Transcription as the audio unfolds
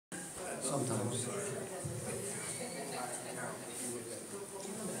sometimes.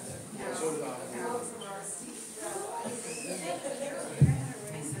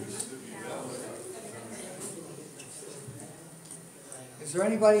 Is there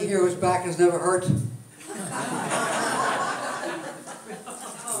anybody here whose back has never hurt?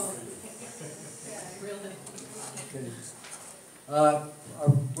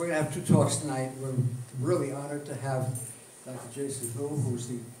 We're going to have two talks tonight. We're really honored to have Dr. Jason Hu, who's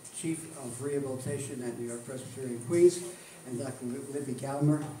the Chief of Rehabilitation at New York Presbyterian Queens, and Dr. Libby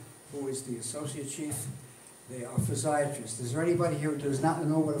Galmer, who is the Associate Chief. They are physiatrists. Is there anybody here who does not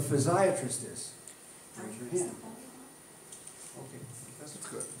know what a physiatrist is? Raise your hand. Okay, that's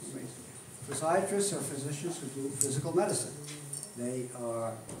good. Amazing. Physiatrists are physicians who do physical medicine. They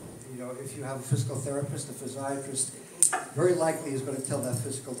are, if you have a physical therapist, a physiatrist very likely is going to tell that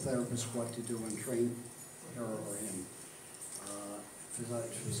physical therapist what to do and train her or him.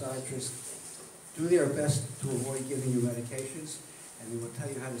 Physiatrists do their best to avoid giving you medications, and they will tell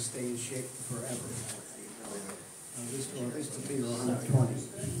you how to stay in shape forever. At least until you're 120.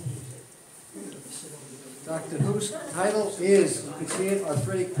 Dr. Hu's title is, you can see it,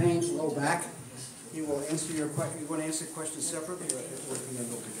 arthritic pain, low back. He will answer your question. You want to answer questions separately, or can they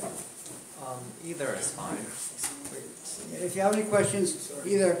go together? Either is fine. If you have any questions,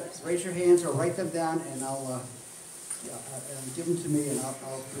 either raise your hands or write them down, and I'll give them to me, and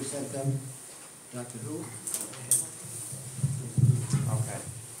I'll present them. Dr. Hu. Okay.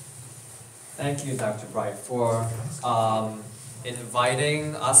 Thank you, Dr. Bright, for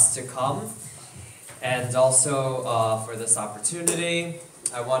inviting us to come, and also for this opportunity.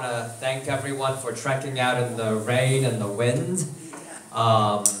 I want to thank everyone for trekking out in the rain and the wind.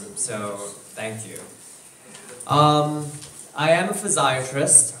 So thank you. I am a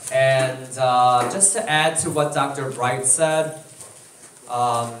physiatrist, and just to add to what Dr. Bright said,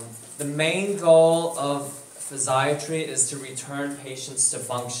 the main goal of physiatry is to return patients to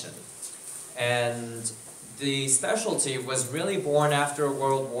function. And the specialty was really born after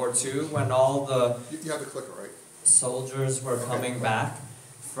World War II, when all the you have the clicker, right? soldiers were coming back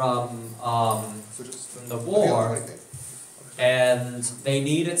from the war. And they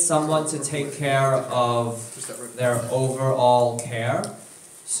needed someone to take care of their overall care.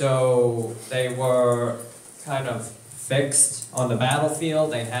 So they were kind of fixed on the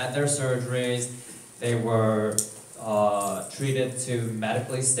battlefield. They had their surgeries. They were treated to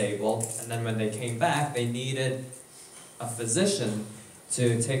medically stable. And then when they came back, they needed a physician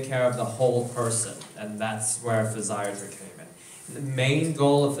to take care of the whole person. And that's where physiatry came in. The main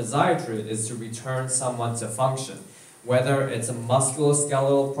goal of physiatry is to return someone to function. Whether it's a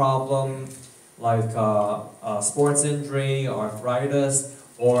musculoskeletal problem, like a sports injury, arthritis,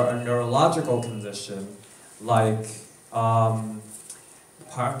 or a neurological condition, like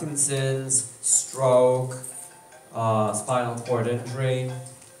Parkinson's, stroke, spinal cord injury.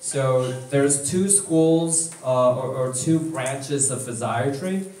 So there's two schools or two branches of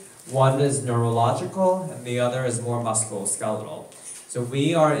physiatry. One is neurological, and the other is more musculoskeletal. So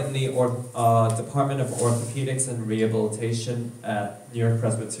we are in the Department of Orthopedics and Rehabilitation at New York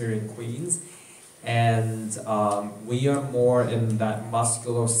Presbyterian Queens, and we are more in that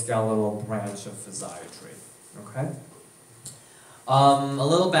musculoskeletal branch of physiatry. Okay. A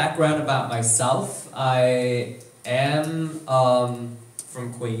little background about myself. I am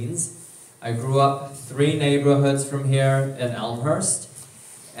from Queens. I grew up 3 neighborhoods from here in Elmhurst,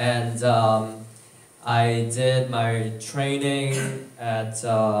 and I did my training at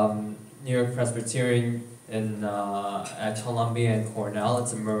New York Presbyterian at Columbia and Cornell.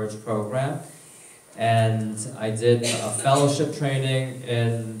 It's a merged program. And I did a fellowship training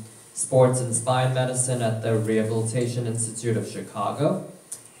in sports and spine medicine at the Rehabilitation Institute of Chicago.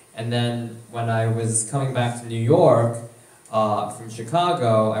 And then when I was coming back to New York from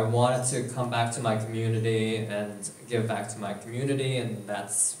Chicago, I wanted to come back to my community and give back to my community, and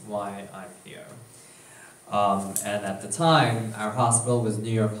that's why I'm here. And at the time, our hospital was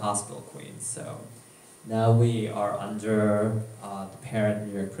New York Hospital Queens, so now we are under the parent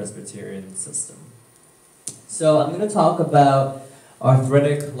New York Presbyterian system. So I'm going to talk about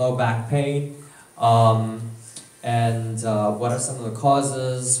arthritic low back pain, and what are some of the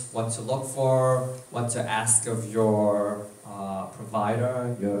causes, what to look for, what to ask of your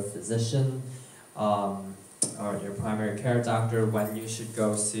provider, your physician, or your primary care doctor when you should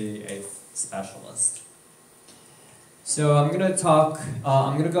go see a specialist. So I'm going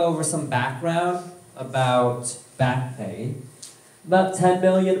to go over some background about back pain. About 10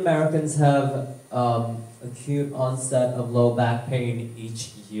 million Americans have acute onset of low back pain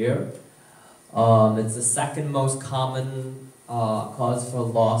each year. It's the second most common cause for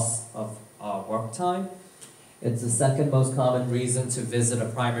loss of work time. It's the second most common reason to visit a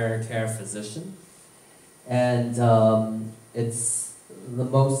primary care physician. And it's the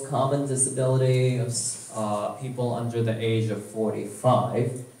most common disability of people under the age of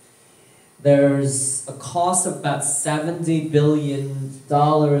 45. There's a cost of about $70 billion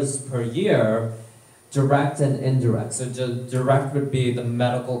per year, direct and indirect. So direct would be the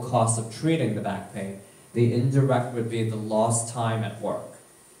medical cost of treating the back pain. The indirect would be the lost time at work.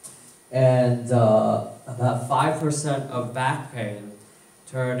 And about 5% of back pain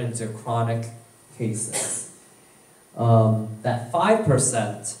turn into chronic cases. That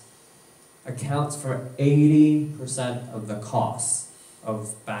 5% accounts for 80% of the cost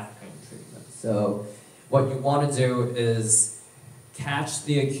of back pain treatment. So what you want to do is catch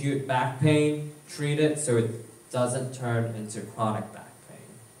the acute back pain, treat it so it doesn't turn into chronic back pain.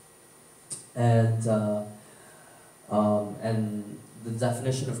 And the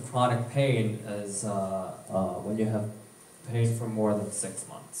definition of chronic pain is when you have pain for more than 6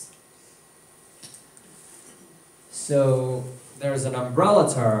 months. So there's an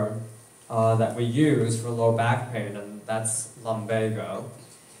umbrella term that we use for low back pain, and that's lumbago.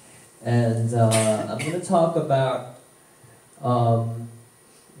 And I'm going to talk about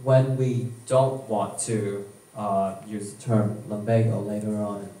when we don't want to use the term lumbago later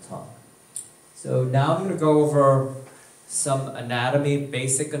on in the talk. So now I'm going to go over some anatomy,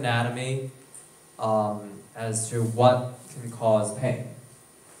 basic anatomy, as to what can cause pain.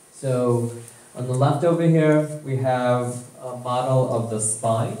 So on the left over here, we have a model of the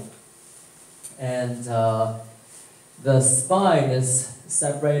spine. And the spine is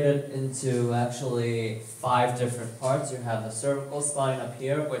separated into actually 5 different parts. You have the cervical spine up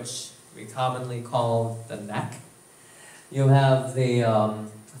here, which we commonly call the neck. You have the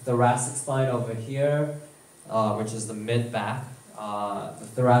thoracic spine over here, which is the mid-back. The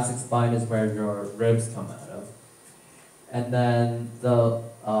thoracic spine is where your ribs come out of. And then the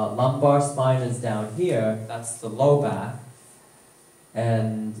lumbar spine is down here, that's the low back.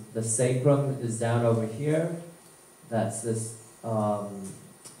 And the sacrum is down over here, that's this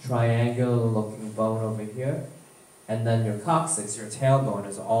triangular looking bone over here. And then your coccyx, your tailbone,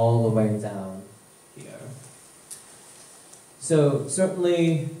 is all the way down here. So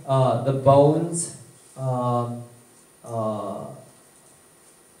certainly the bones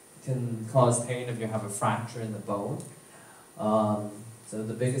can cause pain if you have a fracture in the bone. So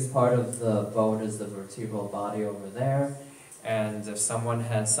the biggest part of the bone is the vertebral body over there. And if someone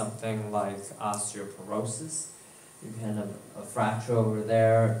has something like osteoporosis, you can have a fracture over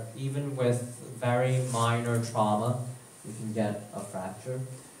there. Even with very minor trauma, you can get a fracture.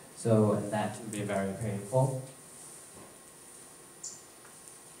 So, and that can be very painful.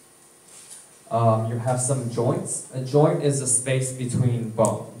 You have some joints. A joint is a space between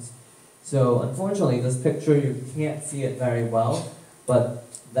bones. So unfortunately, this picture, you can't see it very well, but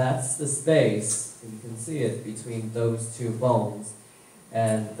that's the space, you can see it, between those 2 bones.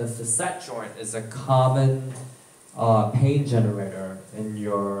 And the facet joint is a common pain generator in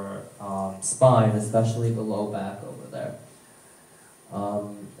your spine, especially the low back over there.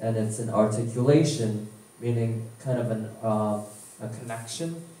 And it's an articulation, meaning kind of a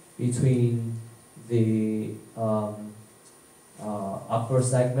connection between the upper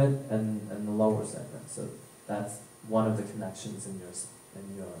segment and the lower segment. So that's one of the connections in your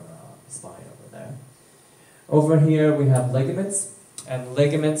spine over there. Over here we have ligaments, and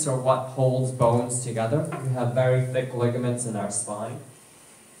ligaments are what holds bones together. We have very thick ligaments in our spine,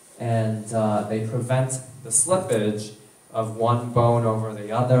 and they prevent the slippage of one bone over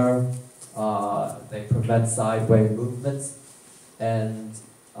the other. They prevent sideways movements, and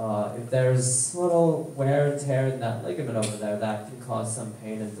if there's little wear and tear in that ligament over there, that can cause some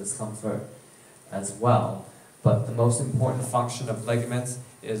pain and discomfort as well. But the most important function of ligaments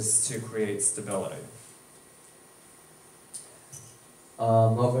is to create stability.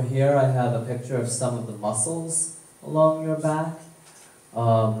 Over here I have a picture of some of the muscles along your back.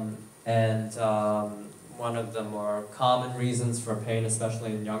 One of the more common reasons for pain,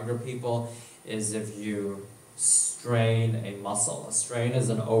 especially in younger people, is if you strain a muscle. A strain is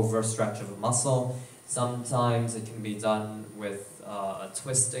an overstretch of a muscle. Sometimes it can be done with a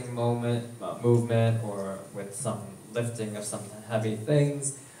twisting movement or with some lifting of some heavy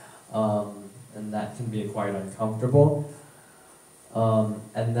things, and that can be quite uncomfortable.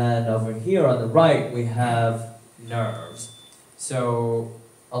 And then over here on the right we have nerves. So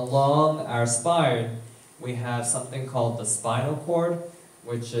along our spine we have something called the spinal cord,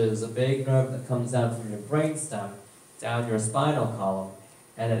 which is a big nerve that comes down from your brainstem down your spinal column,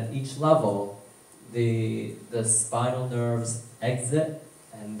 and at each level the spinal nerves exit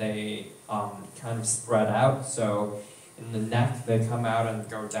and they kind of spread out. So in the neck, they come out and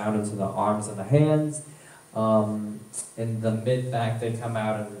go down into the arms and the hands. In the mid-back, they come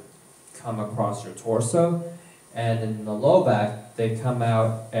out and come across your torso. And in the low back, they come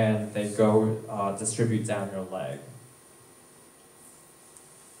out and they go distribute down your leg.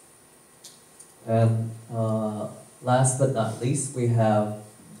 And last but not least, we have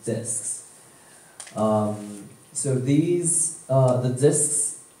discs. So these, the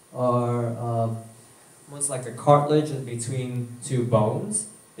discs are almost like a cartilage in between two bones.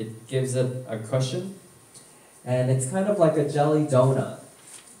 It gives it a cushion. And it's kind of like a jelly donut.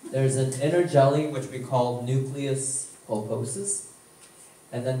 There's an inner jelly, which we call nucleus pulposus.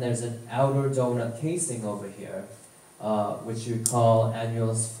 And then there's an outer donut casing over here, which you call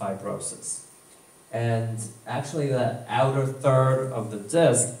annulus fibrosus. And actually that outer third of the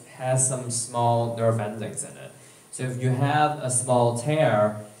disc has some small nerve endings in it. So if you have a small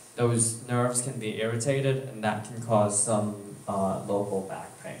tear, those nerves can be irritated and that can cause some local back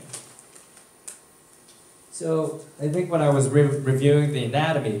pain. So I think when I was reviewing the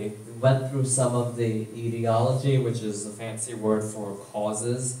anatomy, we went through some of the etiology, which is a fancy word for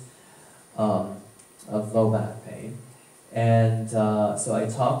causes of low back pain. And so I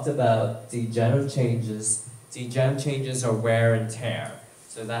talked about degenerative changes. Degenerative changes are wear and tear.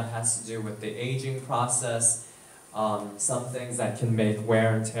 So that has to do with the aging process. Some things that can make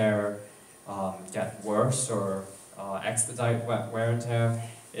wear and tear get worse or expedite wear and tear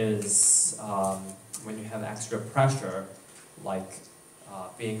is when you have extra pressure, like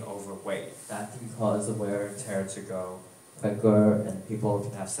being overweight. That can cause the wear and tear to go quicker, and people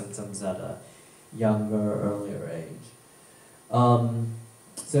can have symptoms at a younger, earlier age.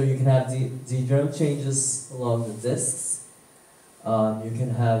 So you can have degenerative changes along the discs. You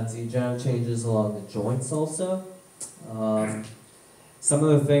can have degenerative changes along the joints also. Some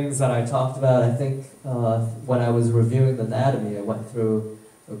of the things that I talked about, I think when I was reviewing the anatomy, I went through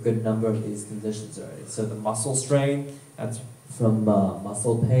a good number of these conditions already. So the muscle strain, that's from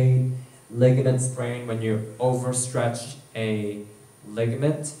muscle pain. Ligament sprain, when you overstretch a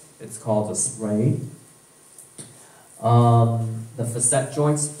ligament, it's called a sprain. The facet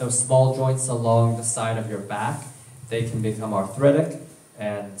joints, those small joints along the side of your back, they can become arthritic,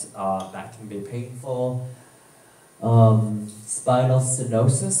 and that can be painful. Spinal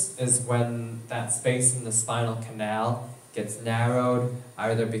stenosis is when that space in the spinal canal gets narrowed,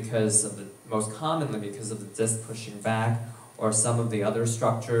 either because of most commonly because of the disc pushing back, or some of the other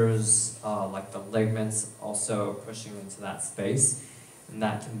structures, like the ligaments, also pushing into that space, and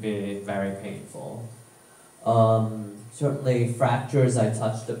that can be very painful. Certainly fractures I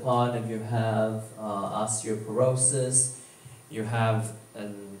touched upon. If you have osteoporosis, you have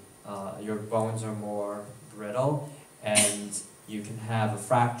your bones are more brittle, and you can have a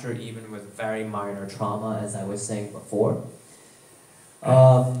fracture even with very minor trauma, as I was saying before.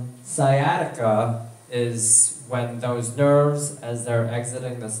 Sciatica is when those nerves, as they're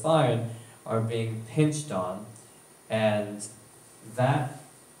exiting the spine, are being pinched on, and that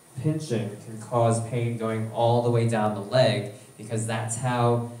pinching can cause pain going all the way down the leg, because that's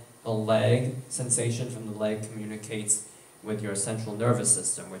how the leg, sensation from the leg communicates with your central nervous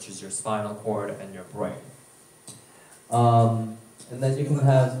system, which is your spinal cord and your brain. And then you can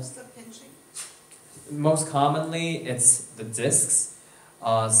have, most commonly it's the discs,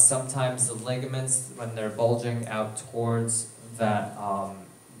 sometimes the ligaments when they're bulging out towards that,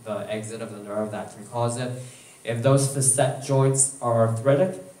 the exit of the nerve, that can cause it. If those facet joints are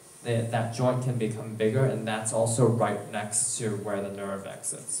arthritic, that joint can become bigger, and that's also right next to where the nerve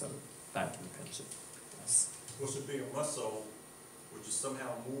exits, so that can pinch it. Yes. Well, should be a muscle which is somehow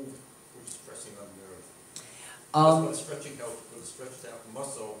moved, which is pressing on the nerve. That's what stretching helps with a stretched out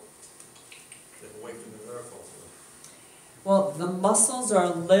muscle that's away from the nerve also. Well, the muscles are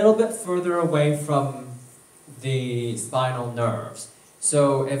a little bit further away from the spinal nerves.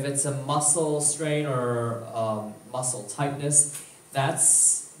 So if it's a muscle strain or muscle tightness,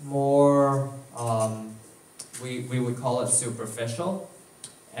 that's more, we would call it superficial,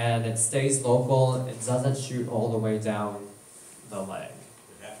 and it stays local. It doesn't shoot all the way down the leg.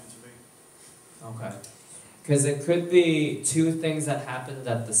 It happened to me. Okay. Because it could be two things that happened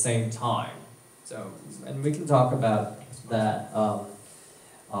at the same time. So, and we can talk about that a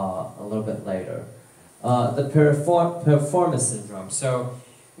little bit later. The piriformis syndrome. So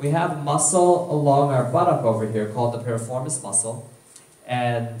we have muscle along our buttock over here called the piriformis muscle,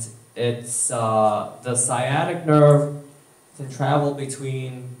 and it's the sciatic nerve can travel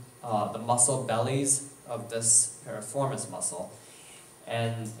between the muscle bellies of this piriformis muscle,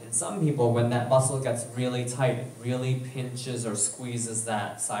 And in some people, when that muscle gets really tight, it really pinches or squeezes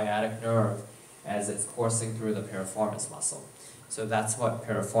that sciatic nerve as it's coursing through the piriformis muscle. So that's what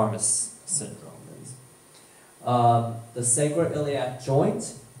piriformis syndrome is. The sacroiliac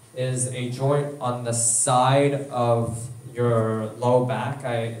joint is a joint on the side of your low back.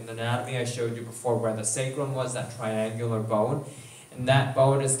 In the anatomy I showed you before where the sacrum was, that triangular bone. And that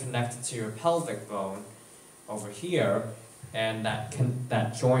bone is connected to your pelvic bone over here. And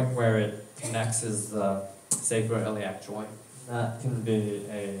that joint where it connects is the sacroiliac joint. That can be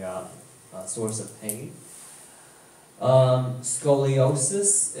a source of pain.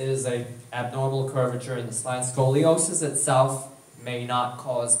 Scoliosis is an abnormal curvature in the spine. Scoliosis itself may not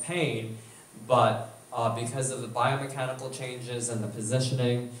cause pain, but because of the biomechanical changes and the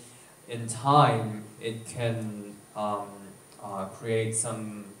positioning in time, it can create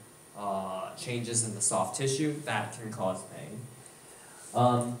some changes in the soft tissue that can cause pain.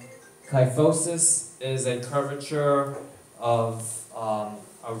 Kyphosis is a curvature of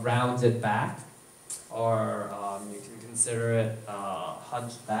a rounded back, or you can consider it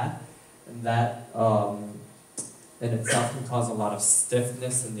hunched back, and that in itself can cause a lot of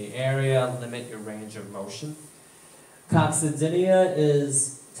stiffness in the area, limit your range of motion. Coccydynia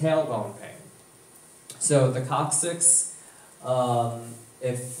is tailbone pain. So the coccyx,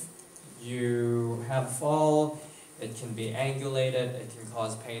 if you have a fall, it can be angulated, it can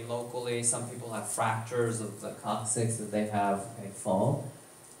cause pain locally. Some people have fractures of the coccyx if they have a fall.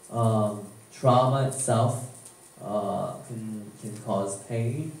 Trauma itself can cause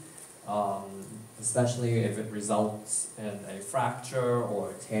pain, especially if it results in a fracture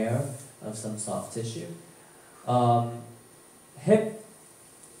or a tear of some soft tissue. Hip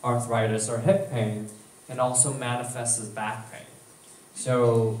arthritis or hip pain can also manifest as back pain.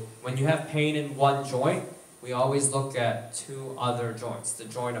 So when you have pain in one joint, we always look at two other joints, the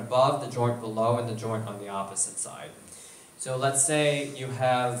joint above, the joint below, and the joint on the opposite side. So let's say you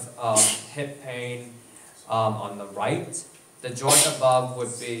have hip pain on the right. The joint above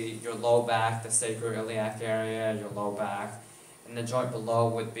would be your low back, the sacroiliac area, your low back, and the joint below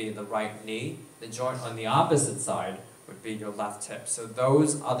would be the right knee. The joint on the opposite side would be your left hip. So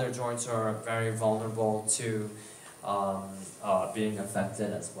those other joints are very vulnerable to being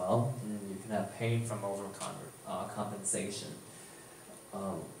affected as well. And you can have pain from overcompensation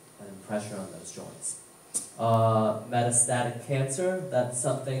and pressure on those joints. Metastatic cancer, that's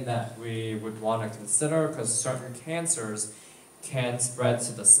something that we would want to consider because certain cancers can spread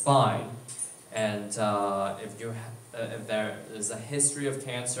to the spine, and if there is a history of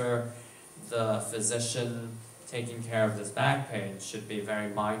cancer, the physician taking care of this back pain should be very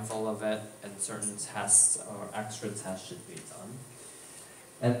mindful of it, and certain tests or extra tests should be done.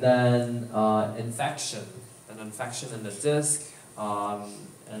 And then infection, an infection in the disc, an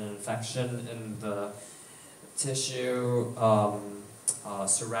infection in the tissue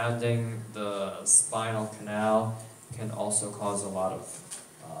surrounding the spinal canal can also cause a lot of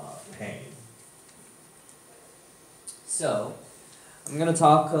pain. So, I'm going to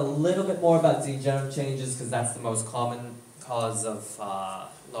talk a little bit more about degenerative changes because that's the most common cause of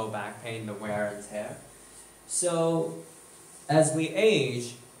low back pain, the wear and tear. So, as we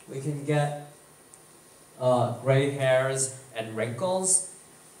age, we can get gray hairs and wrinkles.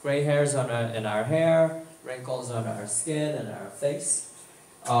 Gray hairs in our hair, wrinkles on our skin and our face.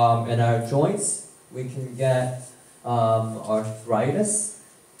 In our joints, we can get arthritis.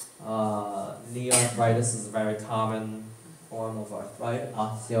 Knee arthritis is a very common form of arthritis,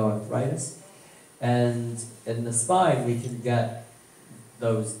 osteoarthritis. And in the spine, we can get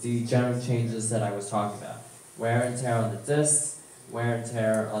those degenerative changes that I was talking about. Wear and tear on the discs, wear and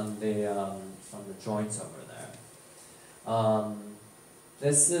tear on the joints over there.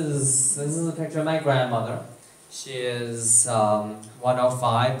 This is a picture of my grandmother. She is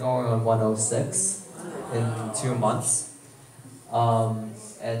 105 going on 106 in 2 months. And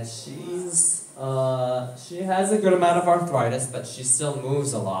she has a good amount of arthritis, but she still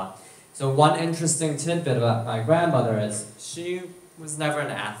moves a lot. So one interesting tidbit about my grandmother is she was never an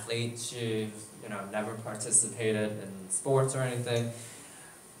athlete. She, never participated in sports or anything.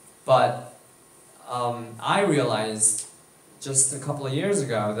 But I realized just a couple of years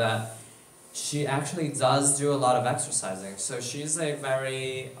ago that she actually does do a lot of exercising. So she's a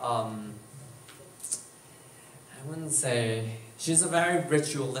very, she's a very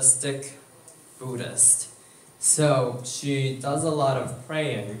ritualistic Buddhist. So she does a lot of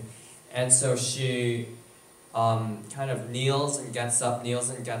praying, and so she kind of kneels and gets up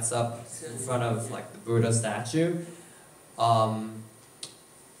in front of like the Buddha statue.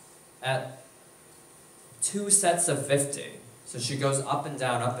 At 2 sets of 50. So she goes up and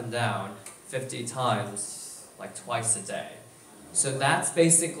down 50 times, like twice a day. So that's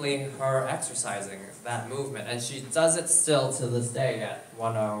basically her exercising, that movement. And she does it still to this day at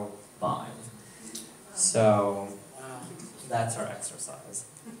 105. So that's her exercise.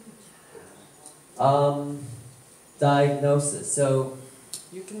 Diagnosis. So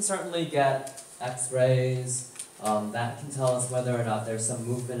you can certainly get x-rays. That can tell us whether or not there's some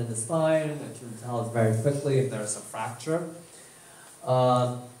movement in the spine. It can tell us very quickly if there's a fracture.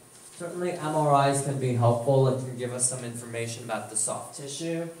 Certainly MRIs can be helpful. It can give us some information about the soft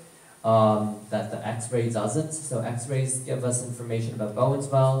tissue that the x-ray doesn't. So x-rays give us information about bone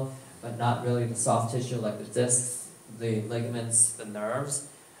swell, but not really the soft tissue like the discs, the ligaments, the nerves.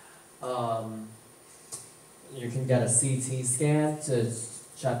 You can get a CT scan to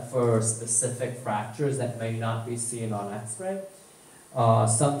check for specific fractures that may not be seen on x-ray.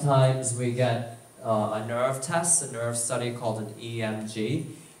 Sometimes we get a nerve test, a nerve study called an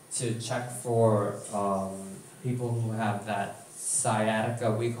EMG, to check for people who have that sciatica,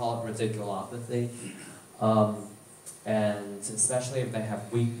 we call it radiculopathy, and especially if they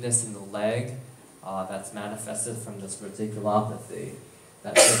have weakness in the leg that's manifested from this radiculopathy,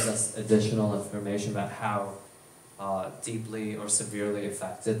 that gives us additional information about how deeply or severely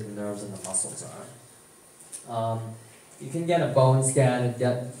affected the nerves and the muscles are. You can get a bone scan.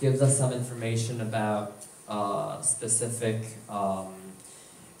 It gives us some information about specific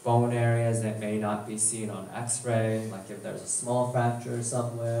bone areas that may not be seen on x-ray, like if there's a small fracture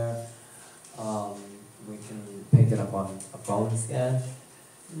somewhere, we can pick it up on a bone scan.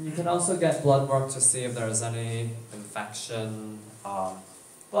 And you can also get blood work to see if there's any infection,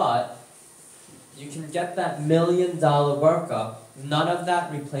 but you can get that $1 million workup. None of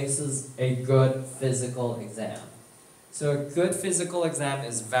that replaces a good physical exam. So a good physical exam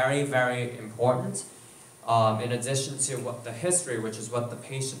is very, very important, in addition to what the history, which is what the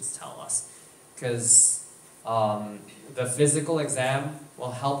patients tell us. Because the physical exam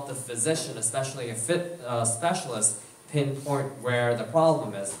will help the physician, especially a specialist, pinpoint where the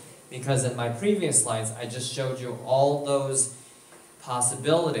problem is. Because in my previous slides, I just showed you all those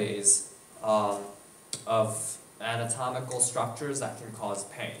possibilities of anatomical structures that can cause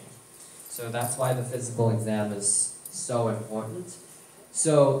pain. So that's why the physical exam is so important.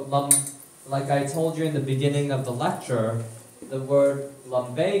 So, like I told you in the beginning of the lecture, the word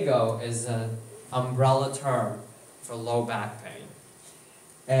lumbago is an umbrella term for low back pain.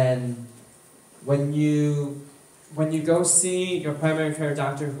 And when you go see your primary care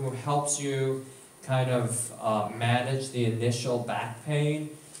doctor who helps you kind of manage the initial back pain,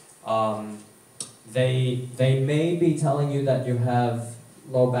 they may be telling you that you have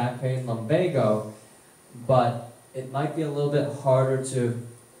low back pain, lumbago, but it might be a little bit harder to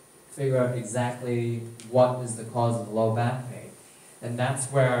figure out exactly what is the cause of low back pain. And that's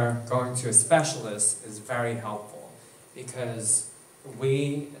where going to a specialist is very helpful, because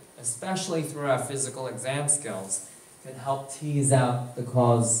we, especially through our physical exam skills, can help tease out the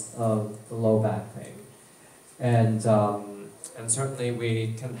cause of the low back pain. And certainly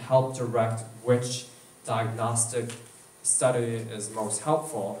we can help direct which diagnostic study is most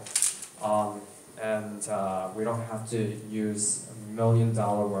helpful. We don't have to use $1 million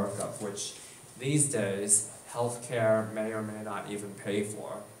workup, which these days healthcare may or may not even pay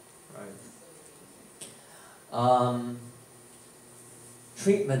for, right?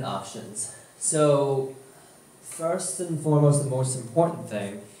 Treatment options. So first and foremost, the most important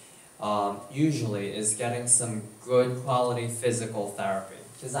thing usually is getting some good quality physical therapy.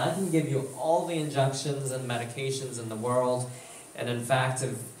 Because I can give you all the injections and medications in the world, and in fact,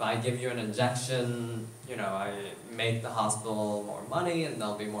 if I give you an injection, you know, I make the hospital more money and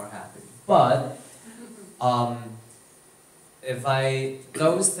they'll be more happy. But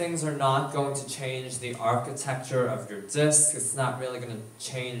those things are not going to change the architecture of your disc. It's not really going to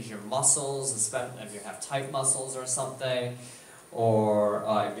change your muscles, especially if you have tight muscles or something, or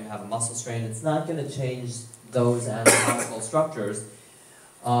if you have a muscle strain. It's not going to change those anatomical structures.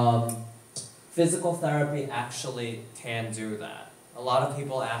 Physical therapy actually can do that. A lot of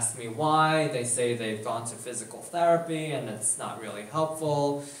people ask me why. They say they've gone to physical therapy and it's not really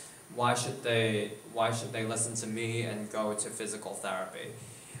helpful. Why should they listen to me and go to physical therapy?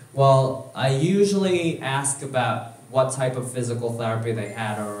 Well, I usually ask about what type of physical therapy they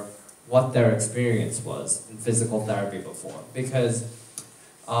had or what their experience was in physical therapy before. Because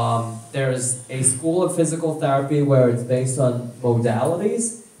there's a school of physical therapy where it's based on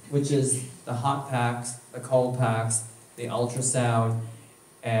modalities, which is the hot packs, the cold packs, the ultrasound,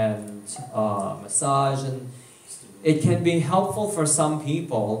 and massage. And it can be helpful for some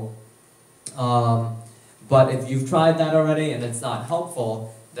people, But if you've tried that already and it's not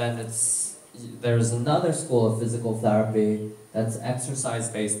helpful, then there's another school of physical therapy that's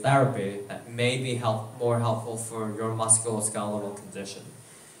exercise-based therapy that may be more helpful for your musculoskeletal condition.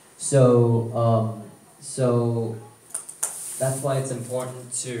 So that's why it's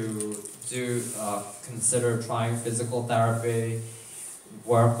important to consider trying physical therapy,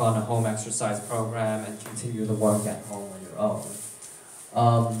 work on a home exercise program, and continue the work at home on your own.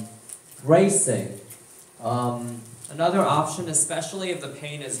 Bracing. Another option, especially if the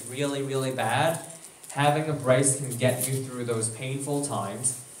pain is really, really bad, having a brace can get you through those painful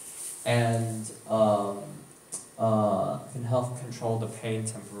times and can help control the pain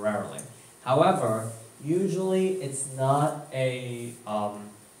temporarily. However, usually it's not a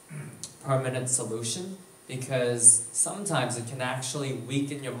permanent solution, because sometimes it can actually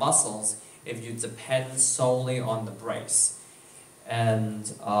weaken your muscles if you depend solely on the brace.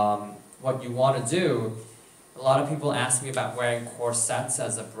 And what you want to do, a lot of people ask me about wearing corsets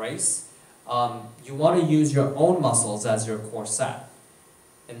as a brace. You want to use your own muscles as your corset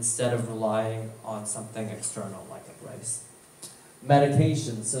instead of relying on something external like a brace.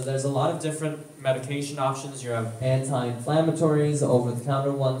 Medication. So there's a lot of different medication options. You have anti-inflammatories,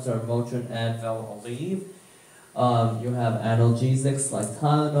 over-the-counter ones are Motrin, Advil, Aleve. You have analgesics like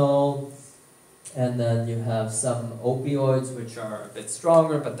Tylenol, and then you have some opioids which are a bit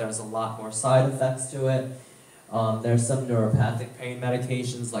stronger, but there's a lot more side effects to it. There's some neuropathic pain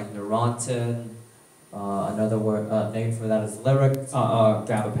medications like Neurontin. Another name for that is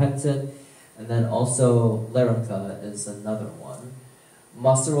gabapentin. And then also Lyrica is another one.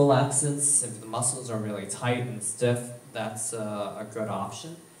 Muscle relaxants, if the muscles are really tight and stiff, that's a good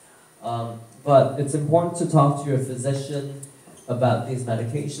option. But it's important to talk to your physician about these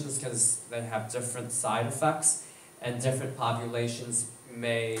medications because they have different side effects, and different populations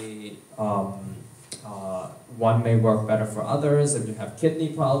may, one may work better for others. If you have kidney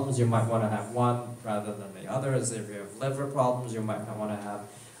problems, you might want to have one rather than the others. If you have liver problems, you might want to have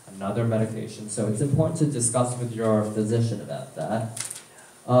another medication. So it's important to discuss with your physician about that.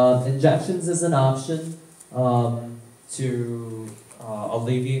 Injections is an option to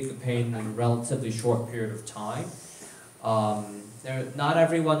alleviate the pain in a relatively short period of time. Not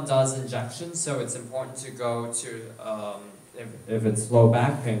everyone does injections, so it's important to go to, if it's low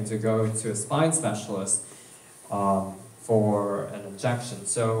back pain, to go to a spine specialist for an injection.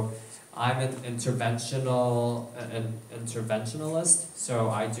 So I'm an interventionalist, so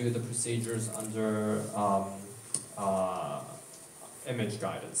I do the procedures under image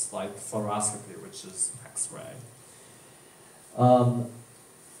guidance, like fluoroscopy, which is X-ray.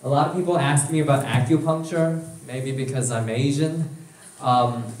 A lot of people ask me about acupuncture, maybe because I'm Asian,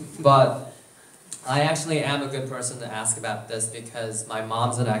 but I actually am a good person to ask about this because my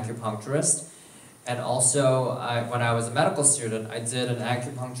mom's an acupuncturist, and also when I was a medical student, I did an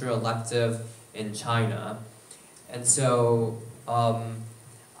acupuncture elective in China, and so I'm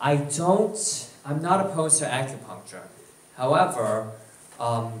not opposed to acupuncture. However,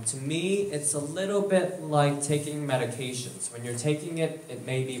 to me, it's a little bit like taking medications. When you're taking it, it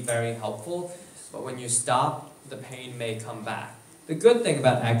may be very helpful, but when you stop, the pain may come back. The good thing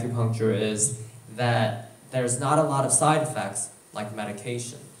about acupuncture is that there's not a lot of side effects like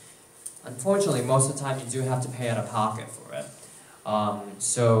medication. Unfortunately, most of the time you do have to pay out of pocket for it.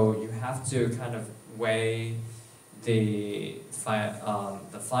 So you have to kind of weigh the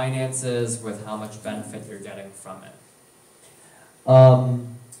finances with how much benefit you're getting from it.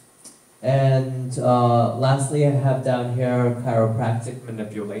 Lastly, I have down here chiropractic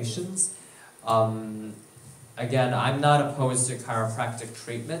manipulations. Again, I'm not opposed to chiropractic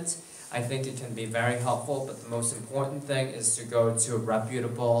treatment. I think it can be very helpful, but the most important thing is to go to a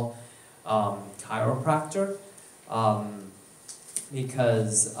reputable chiropractor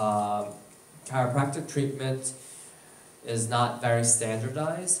because chiropractic treatment is not very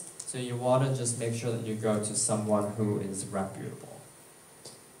standardized, so you want to just make sure that you go to someone who is reputable.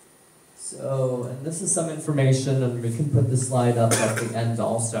 So, and this is some information, and we can put the slide up at the end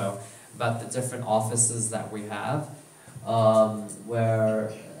also, about the different offices that we have.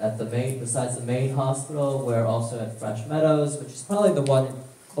 Where at the besides the main hospital, we're also at Fresh Meadows, which is probably the one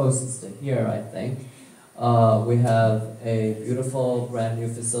closest to here, I think. We have a beautiful brand new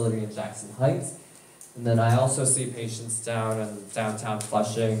facility in Jackson Heights. And then I also see patients down in downtown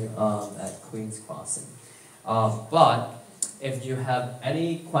Flushing at Queens Crossing. But if you have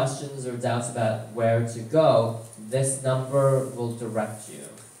any questions or doubts about where to go, this number will direct you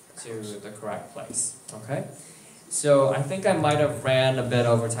to the correct place, okay? So I think I might have ran a bit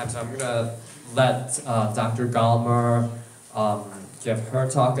over time, so I'm gonna let Dr. Gallmer give her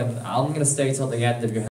talk, and I'm gonna stay till the end if you have